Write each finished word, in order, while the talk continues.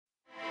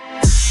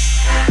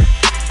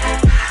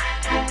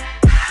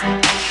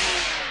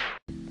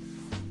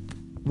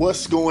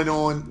What's going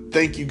on?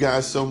 Thank you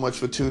guys so much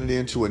for tuning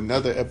in to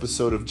another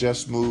episode of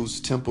Just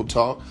Moves Temple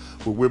Talk,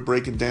 where we're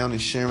breaking down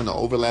and sharing the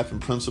overlapping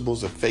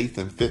principles of faith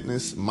and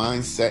fitness,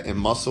 mindset and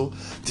muscle.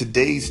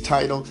 Today's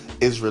title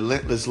is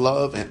Relentless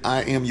Love, and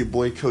I am your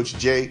boy, Coach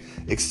Jay,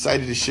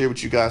 excited to share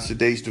with you guys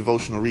today's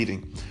devotional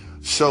reading.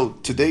 So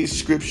today's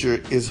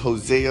scripture is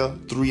Hosea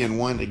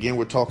 3:1. Again,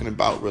 we're talking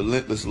about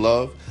relentless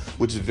love,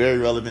 which is very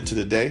relevant to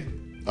today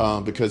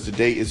because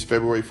today is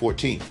February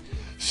 14th.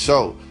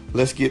 So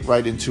let's get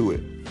right into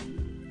it.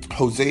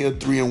 Hosea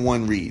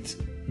 3:1 reads,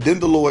 "Then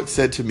the Lord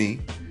said to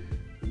me,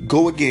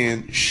 go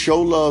again,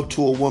 show love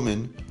to a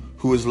woman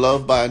who is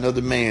loved by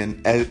another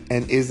man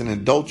and is an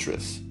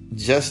adulteress,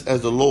 just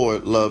as the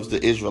Lord loves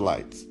the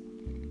Israelites."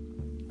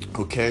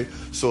 Okay,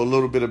 so a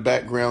little bit of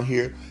background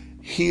here.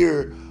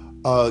 Here,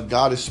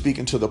 God is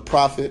speaking to the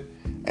prophet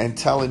and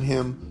telling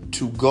him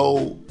to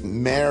go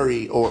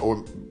marry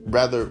or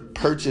rather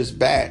purchase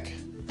back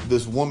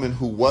this woman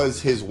who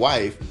was his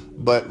wife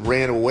but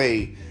ran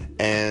away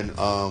and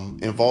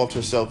involved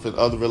herself in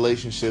other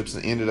relationships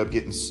and ended up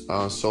getting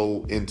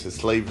sold into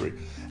slavery.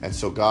 And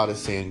so God is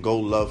saying, go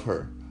love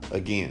her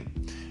again.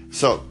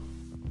 So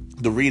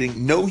the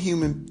reading, no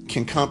human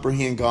can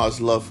comprehend God's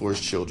love for his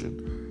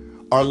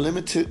children. Our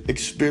limited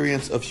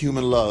experience of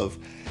human love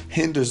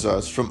hinders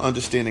us from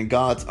understanding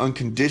God's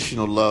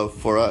unconditional love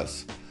for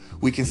us.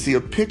 We can see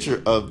a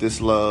picture of this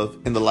love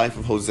in the life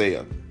of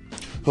Hosea.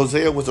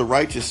 Hosea was a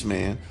righteous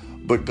man,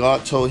 but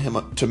God told him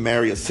to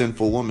marry a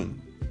sinful woman.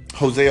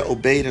 Hosea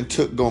obeyed and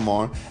took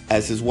Gomer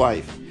as his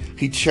wife.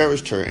 He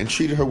cherished her and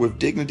treated her with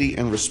dignity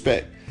and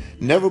respect.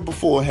 Never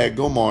before had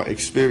Gomer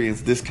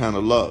experienced this kind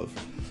of love,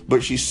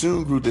 but she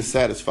soon grew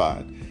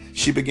dissatisfied.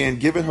 She began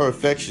giving her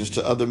affections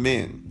to other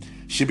men.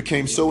 She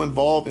became so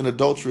involved in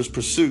adulterous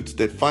pursuits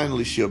that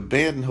finally she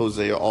abandoned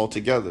Hosea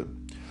altogether.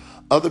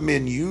 Other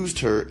men used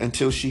her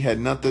until she had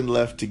nothing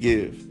left to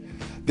give.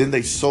 Then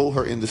they sold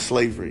her into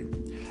slavery.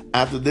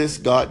 After this,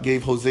 God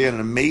gave Hosea an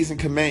amazing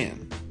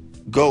command: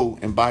 go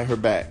and buy her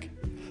back.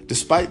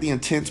 Despite the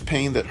intense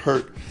pain that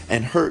hurt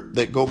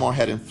that Gomer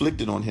had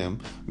inflicted on him,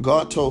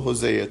 God told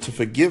Hosea to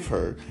forgive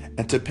her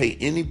and to pay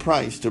any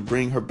price to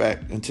bring her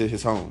back into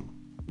his home.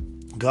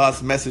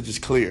 God's message is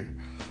clear.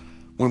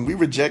 When we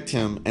reject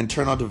him and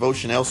turn our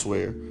devotion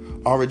elsewhere,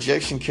 our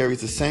rejection carries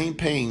the same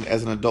pain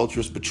as an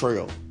adulterous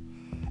betrayal.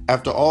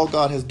 After all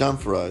God has done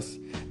for us,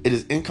 it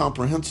is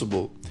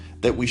incomprehensible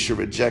that we should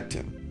reject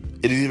him.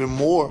 It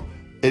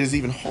is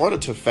even harder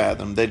to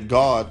fathom that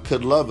God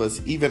could love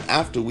us even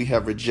after we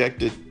have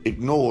rejected,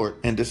 ignored,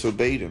 and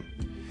disobeyed him.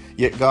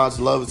 Yet God's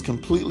love is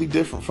completely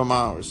different from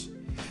ours.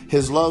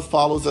 His love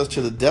follows us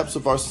to the depths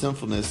of our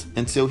sinfulness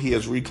until he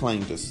has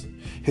reclaimed us.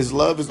 His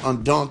love is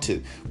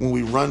undaunted when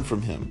we run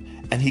from him,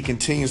 and he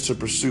continues to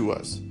pursue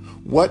us.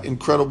 What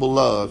incredible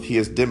love he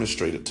has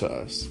demonstrated to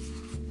us.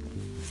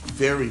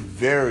 Very,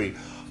 very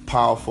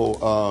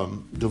powerful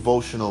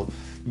devotional,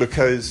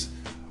 because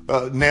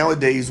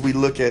nowadays we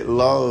look at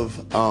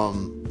love.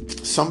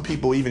 Some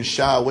people even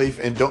shy away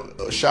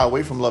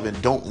from love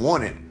and don't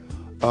want it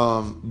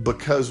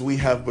because we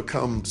have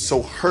become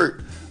so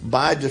hurt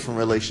by different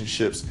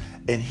relationships.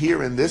 And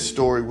here in this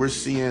story, we're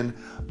seeing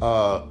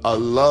a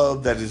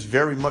love that is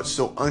very much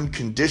so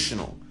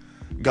unconditional.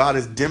 God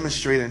is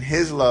demonstrating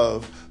his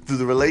love through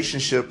the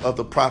relationship of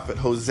the prophet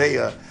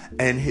Hosea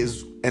and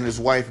his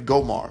wife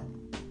Gomer.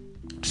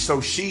 So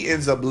she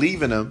ends up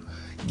leaving him,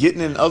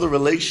 getting in other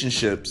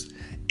relationships,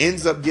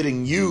 ends up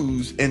getting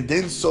used and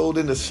then sold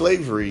into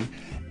slavery.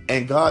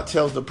 And God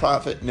tells the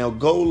prophet, now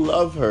go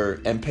love her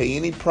and pay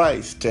any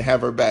price to have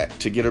her back,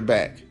 to get her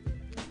back.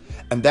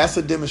 And that's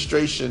a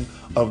demonstration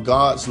of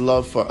God's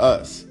love for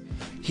us.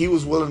 He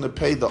was willing to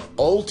pay the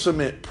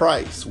ultimate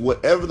price.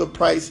 Whatever the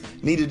price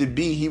needed to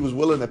be, he was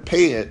willing to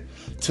pay it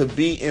to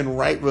be in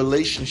right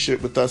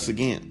relationship with us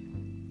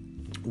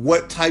again.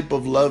 What type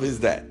of love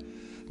is that?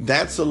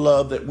 That's a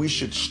love that we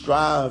should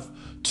strive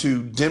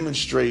to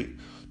demonstrate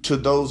to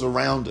those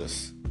around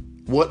us.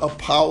 What a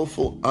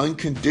powerful,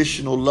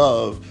 unconditional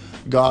love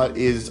God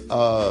is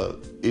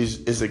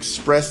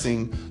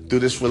expressing through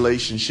this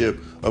relationship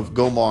of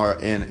Gomer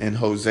and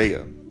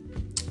Hosea.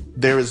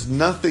 There is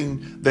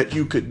nothing that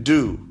you could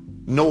do,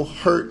 no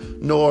hurt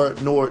nor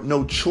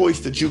no choice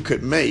that you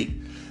could make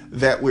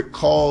that would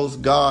cause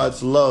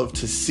God's love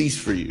to cease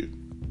for you.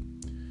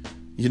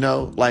 You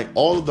know, like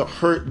all of the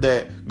hurt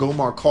that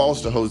Gomer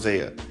caused to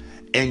Hosea,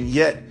 and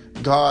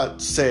yet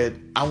God said,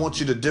 I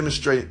want you to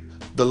demonstrate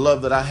the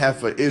love that I have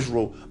for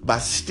Israel by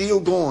still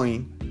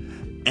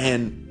going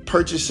and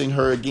purchasing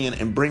her again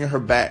and bringing her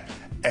back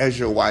as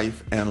your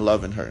wife and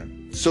loving her.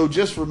 So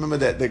just remember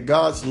that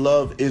God's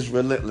love is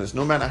relentless.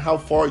 No matter how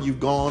far you've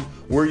gone,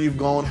 where you've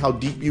gone, how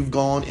deep you've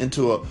gone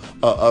into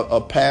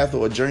a path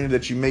or a journey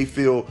that you may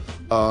feel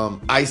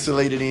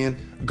isolated in,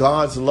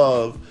 God's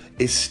love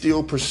is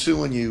still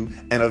pursuing you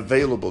and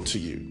available to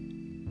you.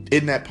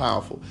 Isn't that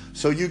powerful?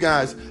 So you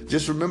guys,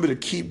 just remember to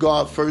keep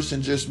God first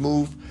and just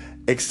move.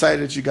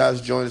 Excited that you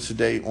guys joined us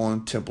today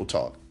on Temple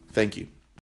Talk. Thank you.